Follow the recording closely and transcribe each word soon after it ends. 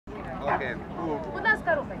Okay. Будь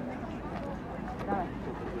ласка, рухай. Давай.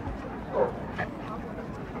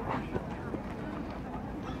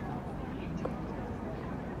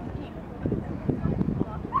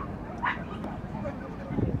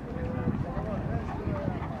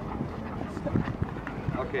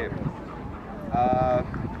 Okay.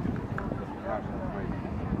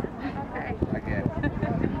 Again.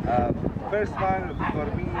 First one for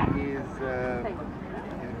me is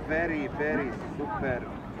very super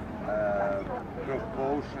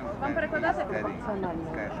proportions and aesthetic.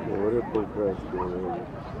 Говорят по-украински.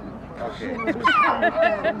 Okay.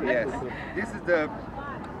 Yes. This is the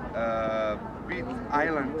beach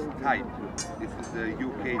island type. This is the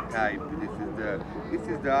UK type. This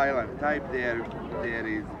is the island type. There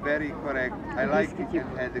is very correct. I like it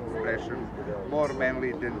and head expression more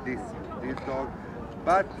manly than this dog.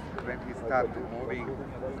 But when he started moving,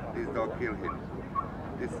 this dog killed him.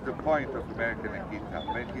 This is the point of American Akita.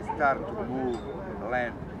 When he started to move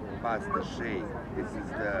land past the shade, this is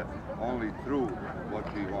the only true what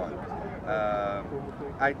we want.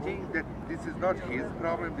 I think that this is not his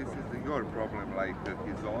problem, this is your problem, like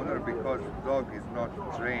his owner, because dog is not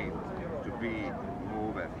trained to be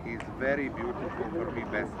mover. He's very beautiful, for me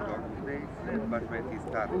best dog today, but when he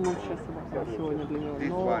started, Лучшая собака сегодня для него, this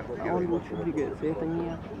но one он лучше двигается. Это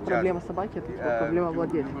не проблема собаки, это проблема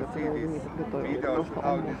владельца, который его не подготовил. Videos Просто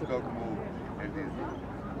how он this может. dog move, and this,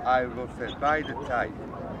 I will say by the type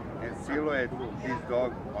and silhouette, this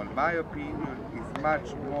dog, on my opinion, is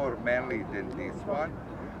much more manly than this one.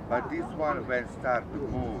 But this one, when start to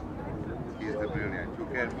move, is the brilliant. You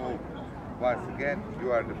can move. Once again,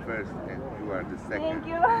 you are the first and you are the second. Thank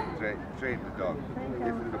you. Train the dog.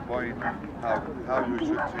 This is the point how you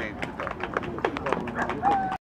should train the dog.